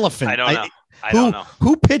with an elephant? I don't know.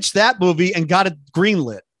 Who pitched that movie and got it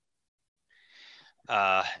greenlit?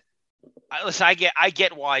 Listen, I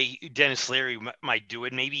get why Dennis Leary might do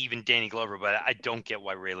it, maybe even Danny Glover, but I don't get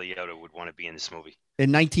why Ray Liotta would want to be in this movie.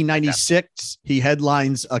 In 1996, he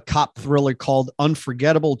headlines a cop thriller called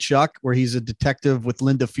Unforgettable, Chuck, where he's a detective with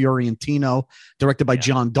Linda Fiorentino, directed by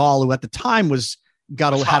John Dahl, who at the time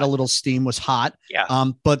had a little steam, was hot. Yeah.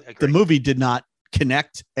 But the movie did not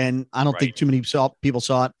connect, and I don't think too many people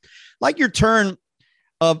saw it. Like your turn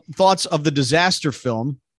of thoughts of the disaster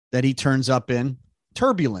film that he turns up in,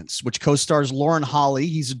 Turbulence, which co-stars Lauren Holly.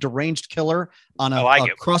 He's a deranged killer on a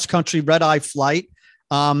cross-country red-eye flight.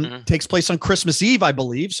 Takes place on Christmas Eve, I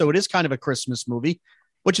believe. So it is kind of a Christmas movie.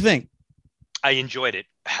 What you think? I enjoyed it.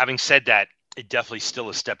 Having said that, it definitely still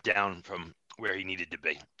a step down from where he needed to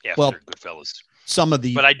be after Goodfellas.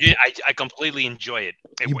 But I completely enjoy it.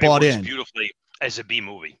 It works beautifully as a B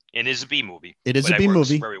movie. It is a B movie. It is a B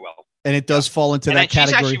movie very well, and it does fall into that category.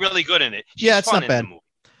 She's actually really good in it. It's not bad.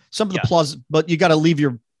 Some of the plus, but you got to leave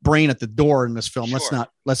your brain at the door in this film. Sure.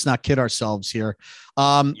 Let's not kid ourselves here.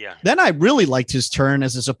 Then I really liked his turn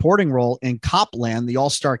as a supporting role in Copland, the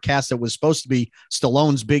all-star cast that was supposed to be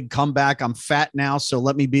Stallone's big comeback. I'm fat now, so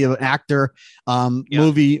let me be an actor.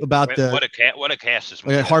 Movie about what a cast this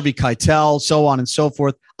movie. Harvey Keitel, so on and so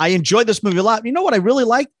forth. I enjoyed this movie a lot. You know what I really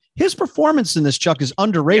like? His performance in this, Chuck, is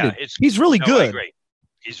underrated. He's really good. I agree.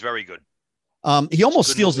 He's very good. He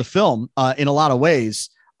almost steals the film in a lot of ways.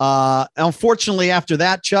 Unfortunately, after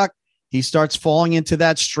that, Chuck, he starts falling into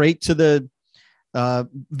that straight to the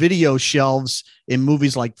video shelves in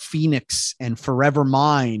movies like Phoenix and Forever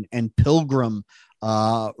Mine and Pilgrim,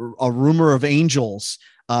 A Rumor of Angels.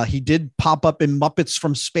 He did pop up in Muppets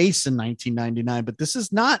from Space in 1999, but this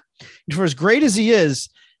is not, for as great as he is,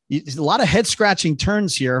 a lot of head scratching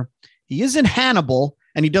turns here. He is in Hannibal,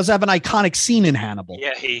 and he does have an iconic scene in Hannibal.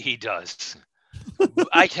 Yeah, he does.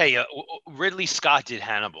 I tell you, Ridley Scott did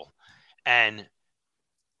Hannibal, and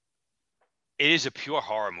it is a pure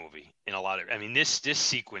horror movie in a lot of. I mean, this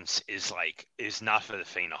sequence is not for the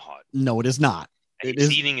faint of heart. No, it is not.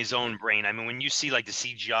 He's eating his own brain. I mean, when you see like the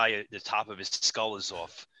CGI, the top of his skull is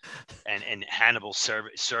off, and Hannibal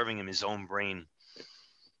serving him his own brain.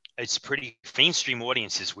 It's pretty mainstream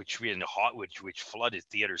audiences, which flooded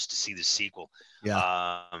theaters to see the sequel.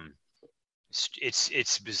 Yeah.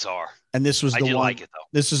 It's bizarre. And this was the one. Like it, though.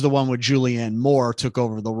 This is the one where Julianne Moore took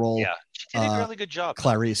over the role. Yeah, she did a really good job.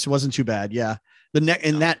 Clarice, it wasn't too bad. Yeah, in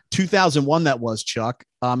that 2001 that was Chuck.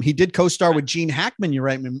 He did co-star with Gene Hackman.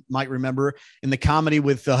 You might remember in the comedy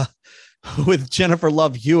with Jennifer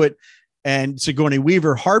Love Hewitt and Sigourney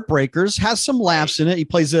Weaver, Heartbreakers. Has some laughs in it. He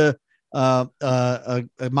plays a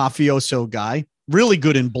mafioso guy. Really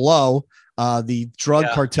good in Blow, the drug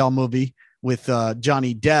cartel movie with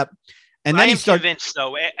Johnny Depp. And then convinced,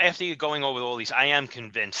 though, after you're going over all these, I am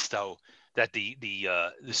convinced, though, that the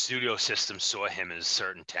studio system saw him as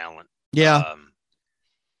certain talent. Yeah.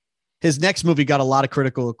 His next movie got a lot of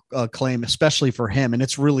critical acclaim, especially for him, and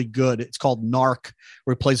it's really good. It's called Narc,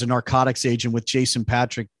 where he plays a narcotics agent with Jason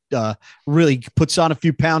Patric. Really puts on a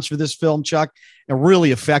few pounds for this film, Chuck. A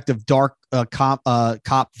really effective, dark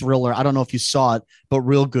cop thriller. I don't know if you saw it, but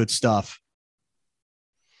real good stuff.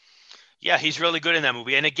 Yeah, he's really good in that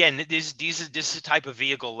movie. And again, this is the type of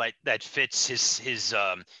vehicle that fits his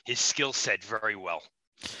skill set very well.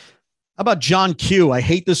 How about John Q? I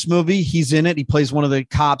hate this movie. He's in it. He plays one of the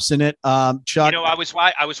cops in it. Chuck, I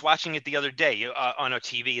was watching it the other day on our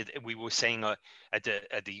TV. We were saying at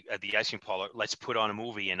the ice cream parlor, let's put on a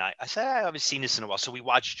movie. And I said, I haven't seen this in a while. So we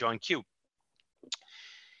watched John Q.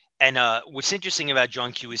 And what's interesting about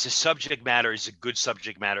John Q is the subject matter is a good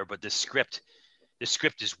subject matter, but the script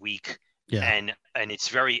is weak. Yeah. And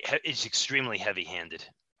it's extremely heavy-handed.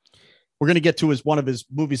 we're going to get to one of his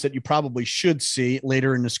movies that you probably should see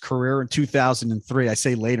later in his career in 2003. I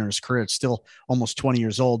say later in his career, it's still almost 20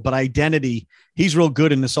 years old, but Identity, he's real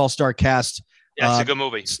good in this all-star cast. Yeah, it's a good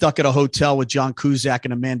movie. Stuck at a Hotel with John Cusack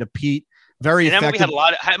and Amanda Peet. Very effective.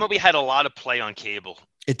 That movie had a lot of play on cable.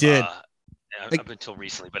 It did. Up until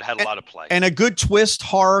recently, but it had a lot of play. And a good twist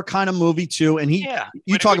horror kind of movie too. And you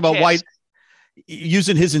talk about White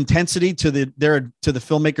using his intensity to the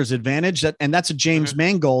filmmaker's advantage. That's a James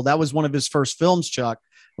Mangold. That was one of his first films, Chuck,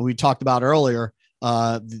 when we talked about earlier,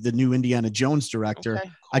 the new Indiana Jones director. Okay,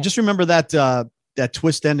 cool. I just remember that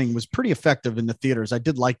twist ending was pretty effective in the theaters. I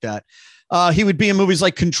did like that. He would be in movies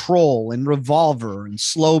like Control and Revolver and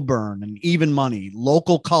Slow Burn and Even Money,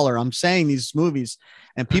 Local Color. I'm saying these movies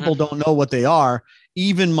and people don't know what they are.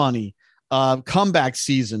 Even Money, Comeback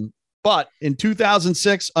Season. But in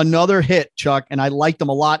 2006, another hit, Chuck, and I liked them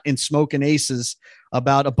a lot in Smoking Aces,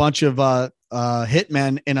 about a bunch of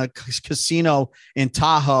hitmen in a casino in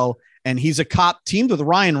Tahoe. And he's a cop teamed with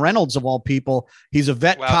Ryan Reynolds, of all people. He's a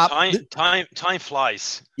vet cop. Time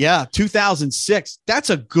flies. Yeah, 2006. That's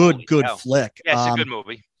a good flick. Yeah, it's a good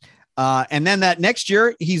movie. And then that next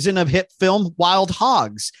year, he's in a hit film, Wild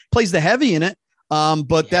Hogs. Plays the heavy in it.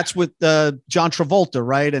 That's with John Travolta,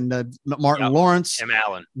 right? And Martin Lawrence.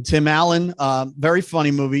 Tim Allen. Very funny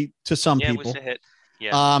movie to some people. It was a hit.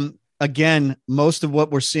 Yeah. Again, most of what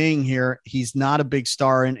we're seeing here, he's not a big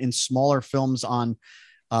star in smaller films on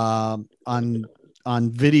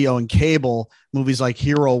video and cable. Movies like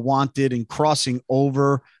Hero, Wanted, and Crossing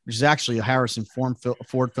Over, which is actually a Harrison Ford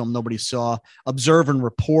film nobody saw. Observe and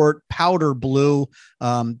Report, Powder Blue.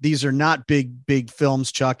 These are not big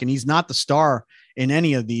films, Chuck, and he's not the star in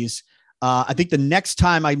any of these. I think the next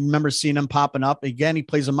time I remember seeing him popping up again, he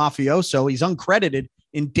plays a mafioso. He's uncredited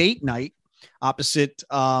in Date Night opposite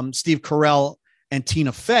Steve Carell and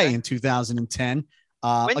Tina Fey in 2010.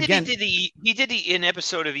 When did he did an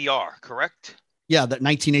episode of ER, correct? Yeah, that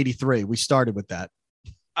 1983. We started with that.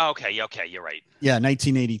 Okay, you're right. Yeah,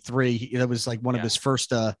 1983. That was like one of his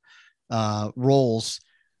first roles.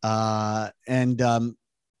 Again,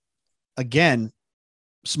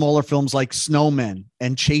 smaller films like Snowmen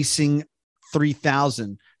and Chasing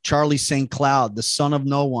 3000, Charlie St. Cloud, The Son of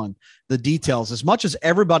No One, The Details. As much as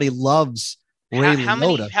everybody loves Ray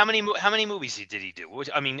Liotta, how many movies did he do?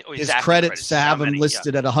 I mean, his credits have him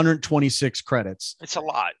listed at 126 credits. It's a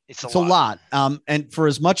lot. It's a lot. And for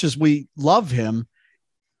as much as we love him,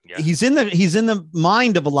 he's in the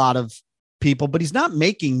mind of a lot of people, but he's not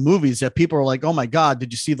making movies that people are like, oh my God,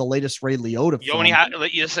 did you see the latest Ray Liotta film? You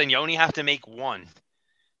only have to make one.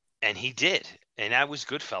 And he did. And that was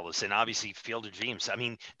Goodfellas and obviously Field of Dreams. I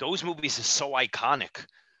mean, those movies are so iconic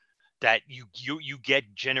that you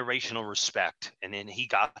get generational respect. And then he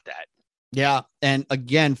got that. Yeah. And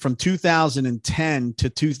again, from 2010 to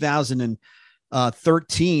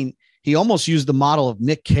 2013, he almost used the model of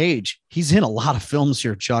Nick Cage. He's in a lot of films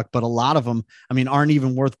here, Chuck, but a lot of them, I mean, aren't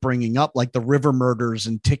even worth bringing up, like The River Murders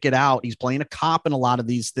and Ticket Out. He's playing a cop in a lot of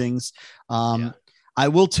these things. I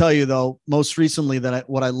will tell you, though, most recently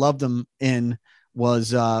what I loved him in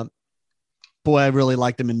was, I really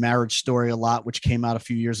liked him in Marriage Story a lot, which came out a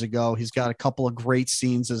few years ago. He's got a couple of great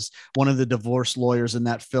scenes as one of the divorce lawyers in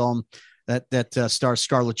that film that stars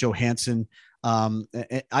Scarlett Johansson. Most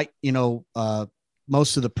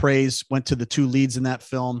of the praise went to the two leads in that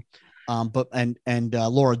film, but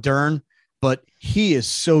Laura Dern. But he is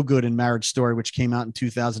so good in Marriage Story, which came out in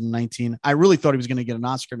 2019. I really thought he was going to get an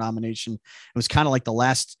Oscar nomination. It was kind of like the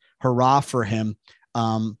last hurrah for him.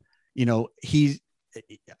 I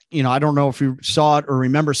don't know if you saw it or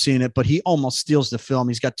remember seeing it, but he almost steals the film.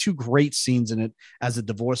 He's got two great scenes in it as a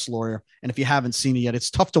divorce lawyer. And if you haven't seen it yet, it's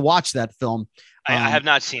tough to watch that film. I have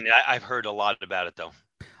not seen it. I've heard a lot about it, though.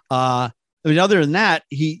 Other than that,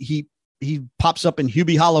 he pops up in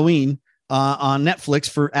Hubie Halloween on Netflix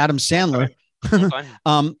for Adam Sandler.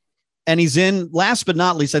 And he's in, last but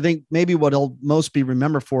not least, I think maybe what he'll most be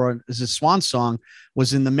remembered for is his swan song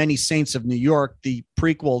was in The Many Saints of New York, the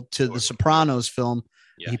prequel to the Sopranos film.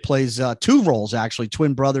 Yeah. He plays two roles, actually,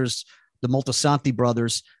 twin brothers, the Moltisanti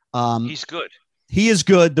brothers. He's good. He is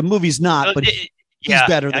good. The movie's not, but he's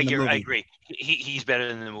better than the movie. I agree. He's better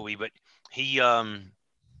than the movie, but he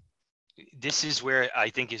this is where I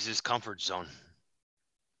think is his comfort zone.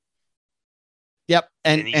 Yep,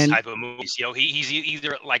 and these type of movies, he's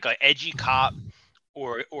either like an edgy cop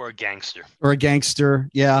or a gangster.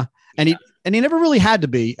 Yeah. And he never really had to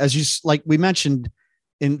be, as like we mentioned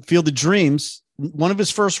in Field of Dreams. One of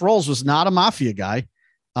his first roles was not a mafia guy,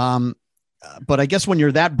 but I guess when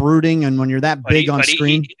you're that brooding and when you're that big on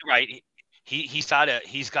screen, he's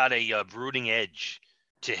got a brooding edge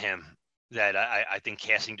to him that I think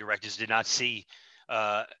casting directors did not see,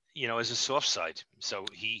 as a soft side. So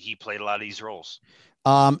he played a lot of these roles.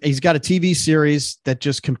 He's got a TV series that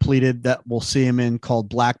just completed that we'll see him in called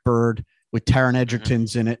Blackbird with Taron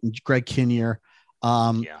Egerton's in it and Greg Kinnear.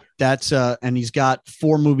 That's and he's got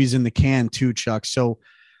 4 movies in the can too, Chuck. So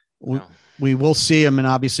we will see him. And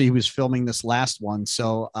obviously he was filming this last one.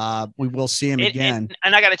 So we will see him again.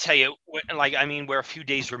 And I got to tell you, we're a few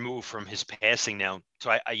days removed from his passing now.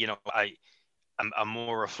 So I'm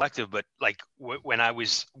more reflective, but like when I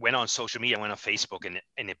went on social media, I went on Facebook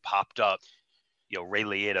and it popped up, Ray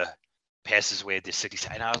Liotta passes away at the 60s.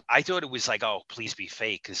 And I thought it was like, oh, please be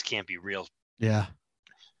fake. This can't be real. Yeah.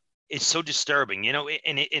 It's so disturbing,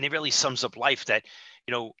 and it really sums up life that,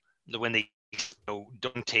 when they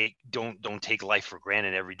don't take life for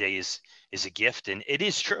granted. Every day is a gift, and it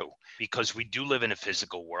is true, because we do live in a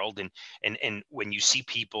physical world, and when you see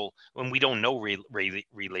people, when we don't know Ray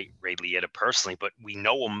Liotta personally, but we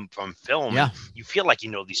know him from film, you feel like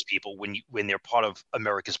these people when they're part of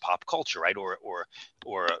America's pop culture, right, or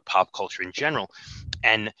pop culture in general,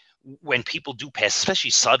 and when people do pass,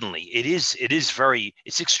 especially suddenly,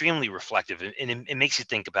 it's extremely reflective, and it makes you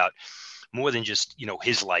think about more than just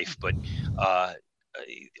his life, but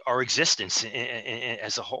our existence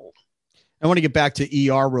as a whole. I want to get back to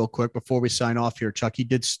ER real quick before we sign off here, Chuck. He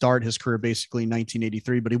did start his career basically in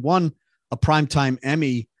 1983, but he won a Primetime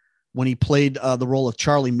Emmy when he played the role of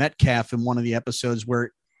Charlie Metcalf in one of the episodes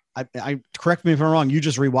where I correct me if I'm wrong. You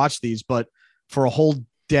just rewatched these, but for a whole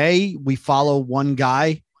day we follow one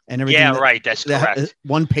guy and everything. Yeah, right. That's correct.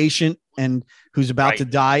 One patient and who's about to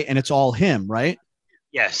die, and it's all him, right?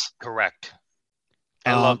 Yes, correct.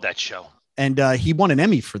 I love that show. And he won an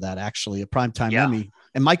Emmy for that, actually, a Primetime Emmy.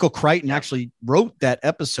 And Michael Crichton actually wrote that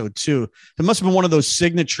episode too. It must have been one of those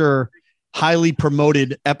signature, highly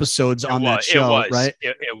promoted episodes on that show, right?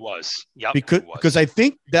 It was. Yeah. Because I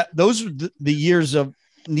think that those were the years of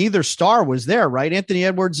neither star was there, right? Anthony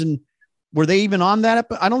Edwards, and were they even on that?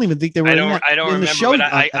 I don't even think they were in the show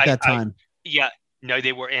at that time. No,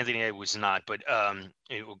 they were. Anthony Edwards not, but or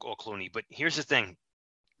Clooney. But here's the thing.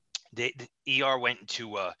 The ER went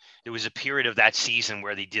into there was a period of that season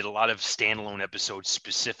where they did a lot of standalone episodes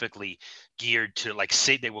specifically geared to, like,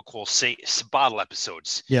 say they were called bottle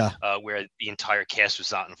episodes. Yeah. Where the entire cast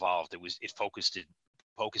was not involved. It focused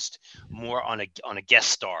more on a guest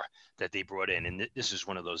star that they brought in, and this is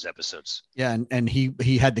one of those episodes. Yeah, and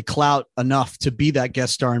he had the clout enough to be that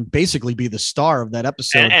guest star and basically be the star of that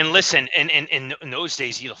episode. And listen, and in those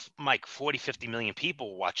days, Mike, 40-50 million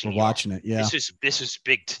people were watching it. Yeah, this was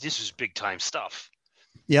big time stuff.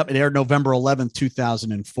 Yep, it aired November 11th,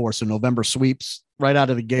 2004. So November sweeps right out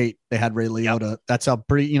of the gate. They had Ray Liotta. Yep. That's how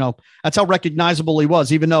that's how recognizable he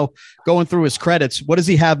was. Even though going through his credits, what does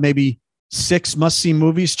he have? Maybe 6 must-see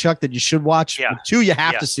movies, Chuck, that you should watch. Yeah. 2 you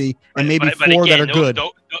have to see, and maybe 4 that are good.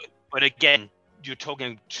 But again, you're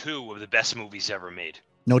talking 2 of the best movies ever made.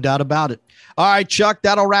 No doubt about it. All right, Chuck,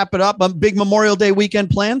 that'll wrap it up. Big Memorial Day weekend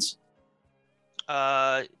plans?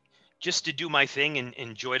 Just to do my thing and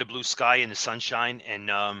enjoy the blue sky and the sunshine, and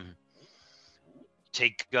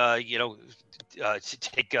take every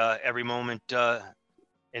moment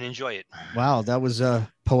and enjoy it. Wow, that was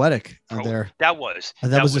poetic there. That was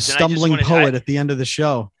a stumbling poet at the end of the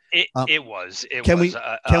show. It was. Can we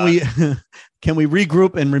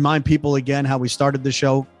regroup and remind people again how we started the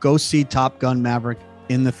show? Go see Top Gun Maverick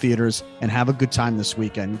in the theaters and have a good time this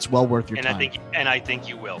weekend. It's well worth your time. I think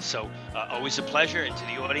you will. So always a pleasure. And to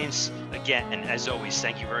the audience, again, and as always,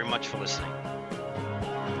 thank you very much for listening.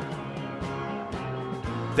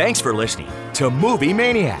 Thanks for listening to Movie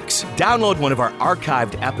Maniacs. Download one of our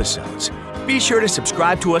archived episodes. Be sure to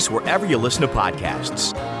subscribe to us wherever you listen to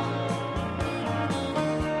podcasts.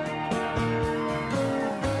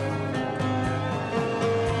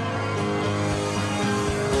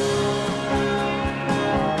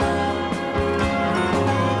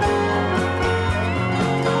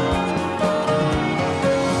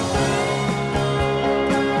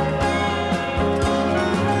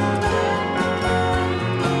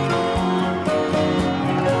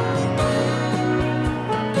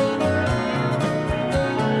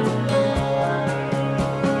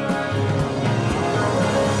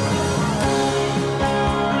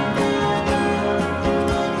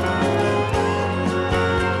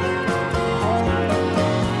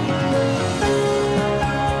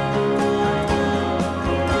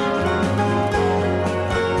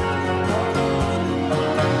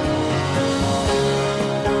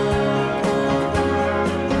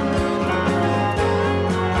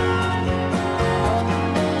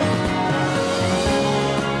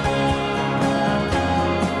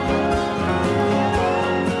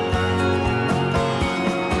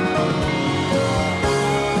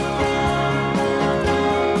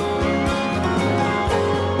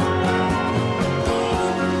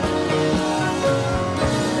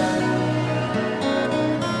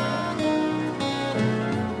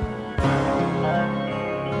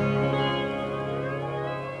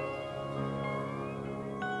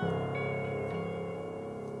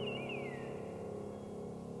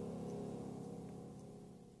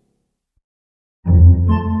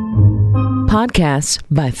 Podcasts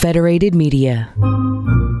by Federated Media.